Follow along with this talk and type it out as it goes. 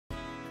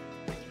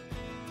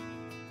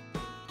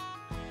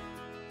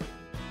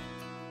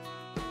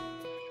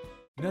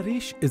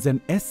Naresh is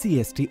an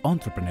SC/ST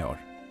entrepreneur.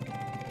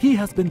 He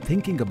has been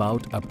thinking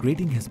about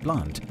upgrading his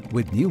plant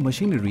with new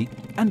machinery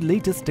and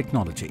latest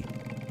technology.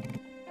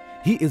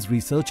 He is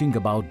researching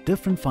about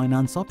different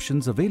finance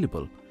options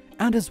available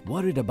and is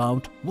worried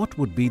about what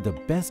would be the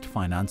best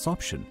finance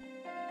option.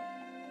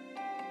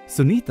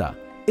 Sunita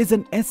is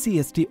an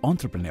SC/ST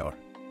entrepreneur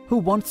who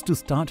wants to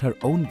start her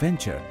own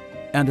venture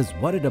and is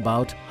worried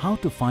about how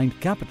to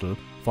find capital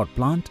for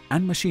plant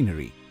and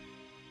machinery.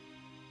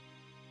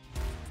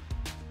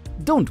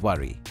 Don't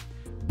worry,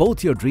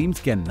 both your dreams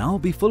can now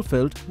be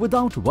fulfilled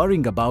without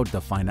worrying about the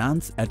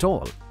finance at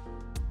all.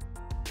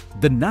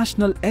 The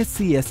National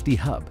SC/ST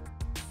Hub,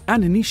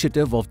 an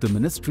initiative of the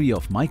Ministry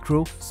of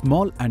Micro,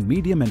 Small and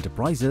Medium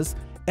Enterprises,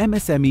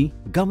 MSME,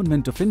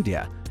 Government of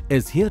India,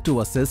 is here to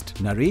assist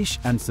Naresh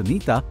and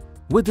Sunita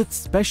with its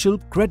special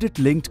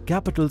Credit-Linked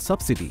Capital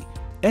Subsidy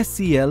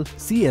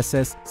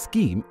SCL-CSS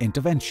scheme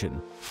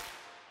intervention.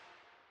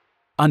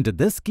 Under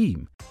this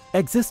scheme,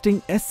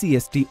 existing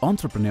SC/ST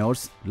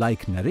entrepreneurs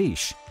like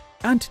Naresh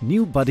and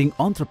new budding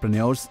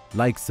entrepreneurs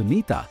like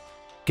Sunita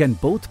can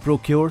both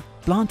procure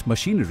plant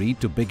machinery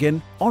to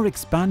begin or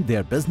expand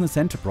their business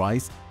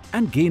enterprise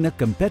and gain a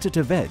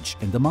competitive edge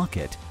in the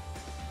market.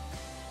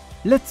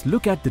 Let's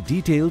look at the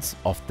details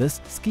of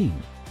this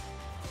scheme.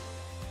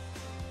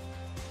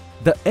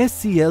 The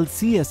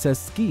SCL-CSS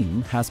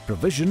scheme has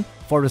provision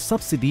for a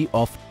subsidy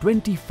of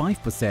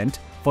 25%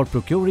 for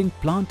procuring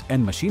plant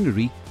and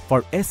machinery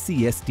for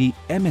SC/ST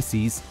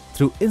MSEs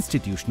through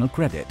institutional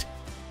credit.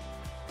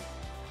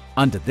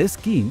 Under this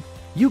scheme,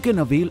 you can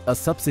avail a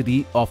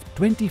subsidy of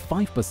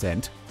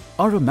 25%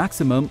 or a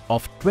maximum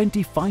of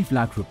 25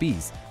 lakh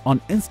rupees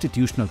on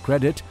institutional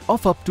credit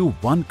of up to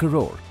 1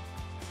 crore.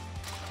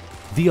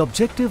 The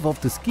objective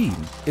of the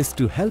scheme is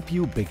to help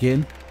you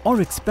begin or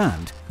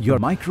expand your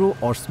micro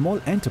or small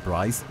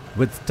enterprise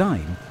with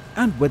time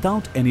and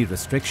without any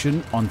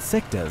restriction on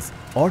sectors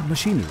or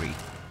machinery.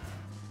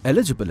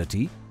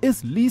 Eligibility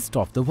is least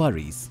of the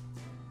worries.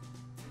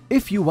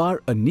 If you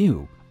are a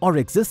new or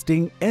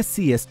existing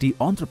SC/ST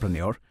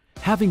entrepreneur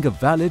having a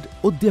valid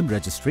Udyam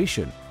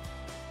registration,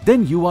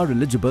 then you are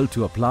eligible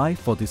to apply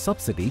for the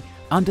subsidy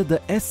under the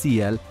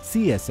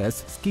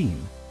SCL-CSS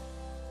scheme.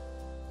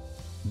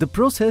 The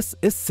process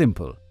is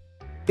simple.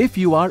 If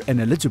you are an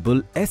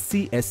eligible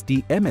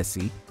SC/ST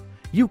MSE,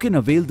 you can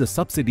avail the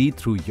subsidy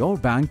through your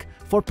bank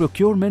for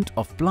procurement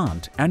of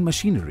plant and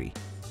machinery.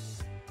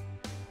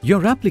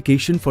 Your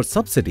application for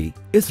subsidy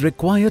is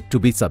required to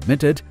be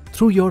submitted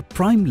through your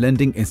prime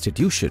lending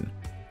institution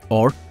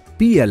or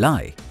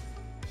PLI,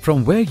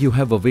 from where you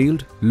have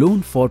availed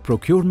loan for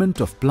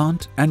procurement of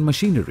plant and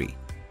machinery,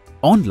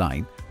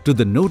 online to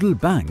the nodal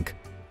bank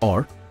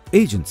or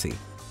agency.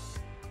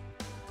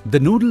 The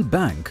nodal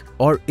bank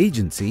or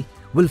agency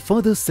will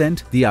further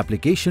send the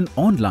application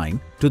online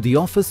to the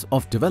Office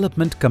of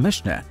Development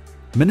Commissioner,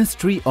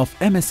 Ministry of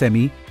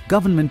MSME,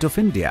 Government of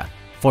India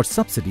for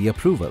subsidy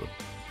approval.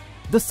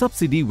 The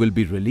subsidy will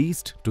be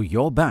released to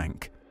your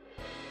bank.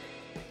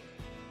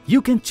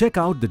 You can check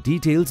out the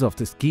details of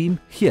the scheme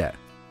here: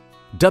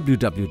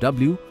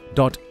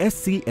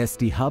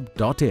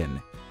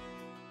 www.scsthub.in.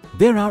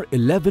 There are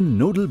 11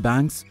 nodal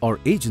banks or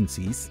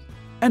agencies,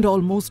 and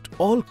almost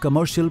all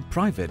commercial,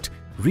 private,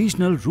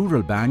 regional,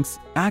 rural banks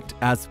act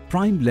as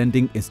prime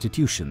lending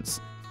institutions.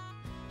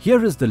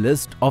 Here is the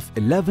list of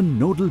 11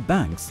 nodal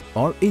banks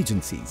or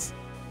agencies.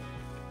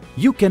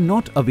 You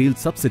cannot avail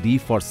subsidy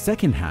for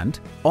second-hand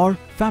or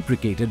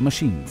fabricated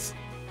machines.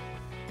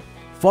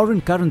 Foreign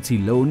currency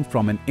loan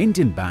from an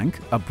Indian bank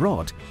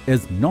abroad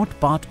is not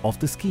part of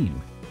the scheme.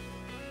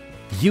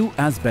 You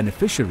as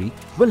beneficiary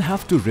will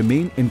have to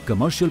remain in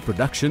commercial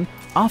production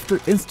after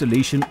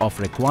installation of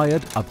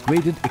required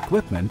upgraded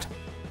equipment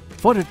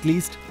for at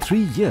least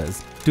 3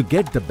 years to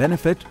get the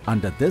benefit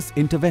under this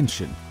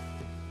intervention.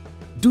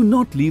 Do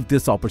not leave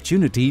this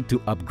opportunity to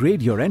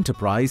upgrade your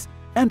enterprise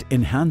and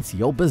enhance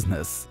your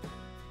business.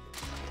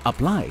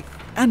 Apply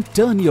and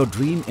turn your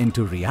dream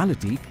into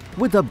reality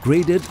with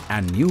upgraded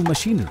and new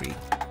machinery.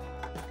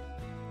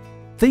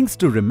 Things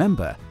to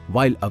remember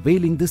while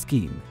availing the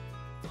scheme.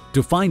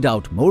 To find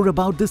out more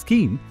about the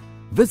scheme,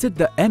 visit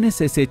the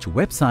NSSH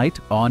website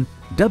on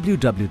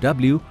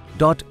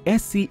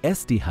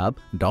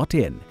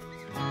www.scsthub.in.